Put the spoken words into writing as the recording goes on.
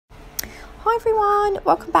Hi everyone,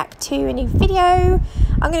 welcome back to a new video.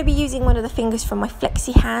 I'm going to be using one of the fingers from my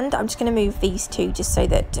flexi hand. I'm just going to move these two just so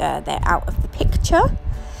that they're out of the picture.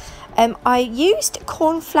 I used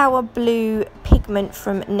cornflower blue pigment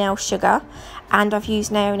from Nail Sugar, and I've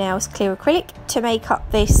used Nail Nails clear acrylic to make up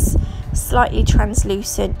this slightly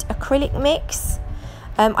translucent acrylic mix.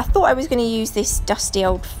 I thought I was going to use this dusty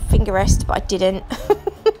old finger rest, but I didn't.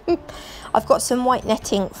 I've got some white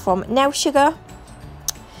netting from Nail Sugar.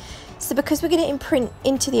 So because we're going to imprint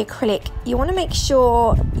into the acrylic, you want to make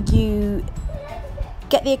sure you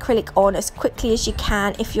get the acrylic on as quickly as you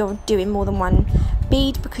can if you're doing more than one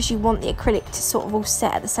bead, because you want the acrylic to sort of all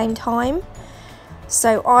set at the same time.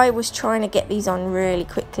 So I was trying to get these on really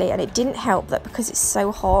quickly, and it didn't help that because it's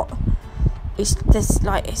so hot, it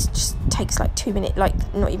just takes like 2 minutes, like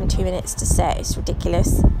not even 2 minutes to set. It's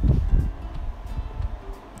ridiculous.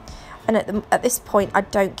 And at this point, I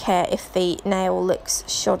don't care if the nail looks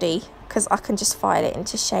shoddy, because I can just file it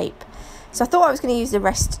into shape. So I thought I was going to use the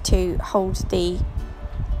rest to hold the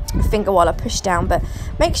finger while I push down, but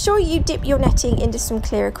make sure you dip your netting into some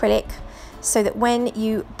clear acrylic so that when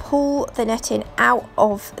you pull the netting out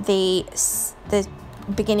of the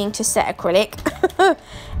beginning to set acrylic,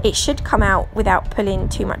 it should come out without pulling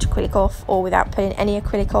too much acrylic off, or without pulling any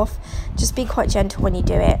acrylic off. Just be quite gentle when you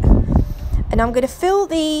do it. And I'm going to fill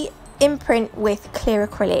the imprint with clear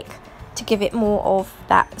acrylic to give it more of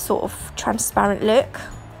that sort of transparent look.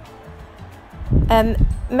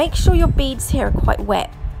 Make sure your beads here are quite wet,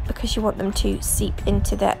 because you want them to seep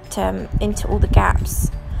into that into all the gaps.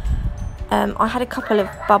 I had a couple of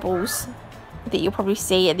bubbles that you'll probably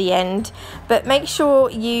see at the end, but make sure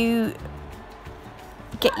you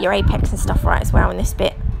get your apex and stuff right as well in this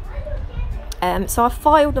bit. So I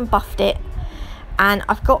filed and buffed it, and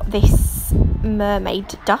I've got this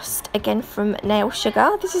Mermaid dust again from Nail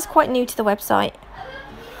Sugar. This is quite new to the website.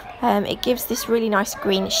 It gives this really nice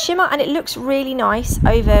green shimmer, and it looks really nice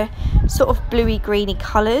over sort of bluey greeny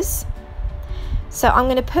colours. So I'm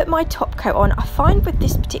going to put my top coat on. I find with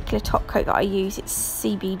this particular top coat that I use, it's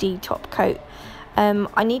CBD top coat,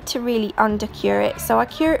 I need to really under cure it. So I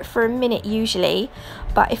cure it for a minute usually,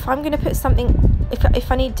 but if I'm going to put something,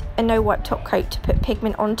 if I need a no wipe top coat to put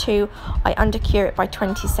pigment onto, I under cure it by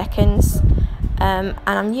 20 seconds. And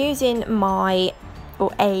I'm using an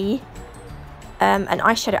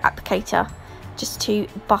eyeshadow applicator just to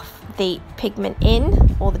buff the pigment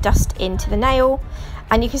in, or the dust into the nail.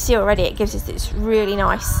 And you can see already it gives us this really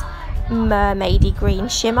nice mermaidy green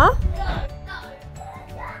shimmer.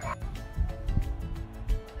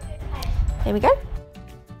 There we go.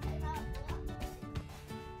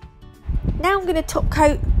 Now I'm going to top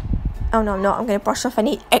coat. Oh no, I'm not. I'm going to brush off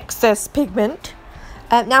any excess pigment.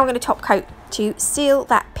 Now I'm going to top coat to seal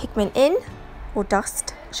that pigment in, or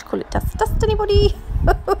dust. I should call it dust. Dust, anybody?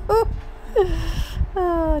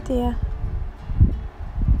 Oh dear.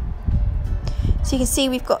 So you can see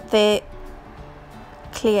we've got the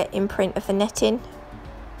clear imprint of the netting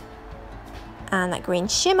and that green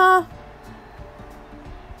shimmer.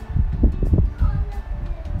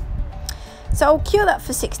 So I'll cure that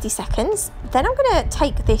for 60 seconds. Then I'm going to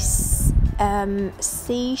take this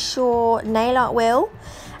Seashore nail art wheel,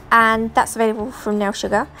 and that's available from Nail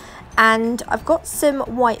Sugar. And I've got some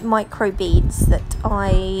white micro beads that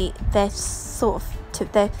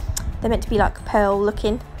they're meant to be like pearl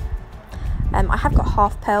looking. I have got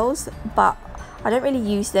half pearls, but I don't really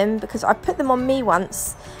use them because I put them on me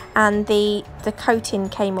once and the coating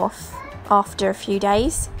came off after a few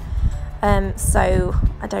days. So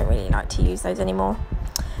I don't really like to use those anymore.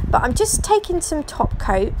 But I'm just taking some top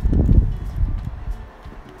coat,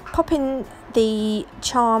 popping the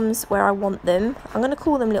charms where I want them. I'm going to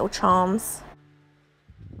call them little charms.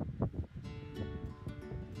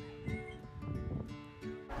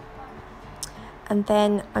 And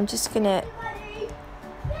then I'm just going to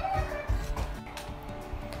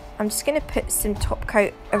put some top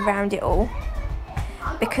coat around it all,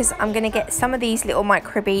 because I'm going to get some of these little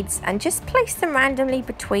micro beads and just place them randomly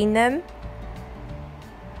between them.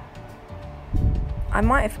 I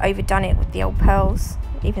might have overdone it with the old pearls,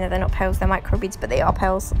 even though they're not pearls, they're micro beads, but they are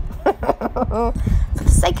pearls. For the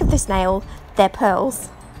sake of this nail, they're pearls.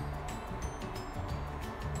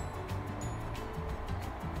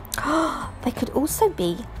 They could also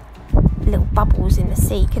be little bubbles in the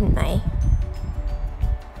sea, couldn't they?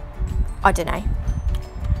 I don't know.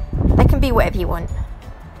 They can be whatever you want.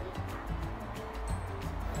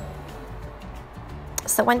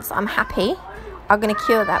 So once I'm happy, I'm going to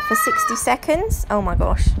cure that for 60 seconds. Oh my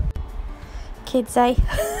gosh. Kids, eh?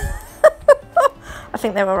 I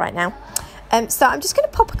think they're all right now. So I'm just going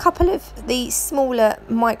to pop a couple of the smaller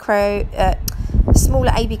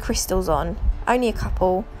smaller AB crystals on, only a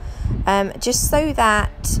couple, just so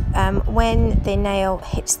that when the nail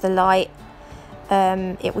hits the light,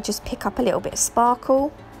 it will just pick up a little bit of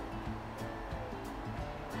sparkle.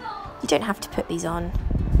 You don't have to put these on,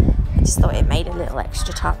 I just thought it made a little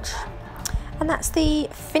extra touch. And that's the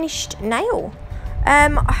finished nail.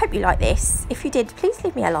 I hope you like this. If you did, please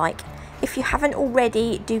leave me a like. If you haven't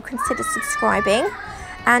already, do consider subscribing.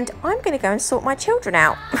 And I'm going to go and sort my children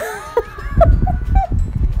out.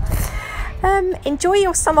 Enjoy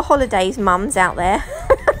your summer holidays, mums out there.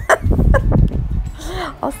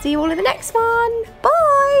 I'll see you all in the next one.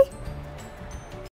 Bye.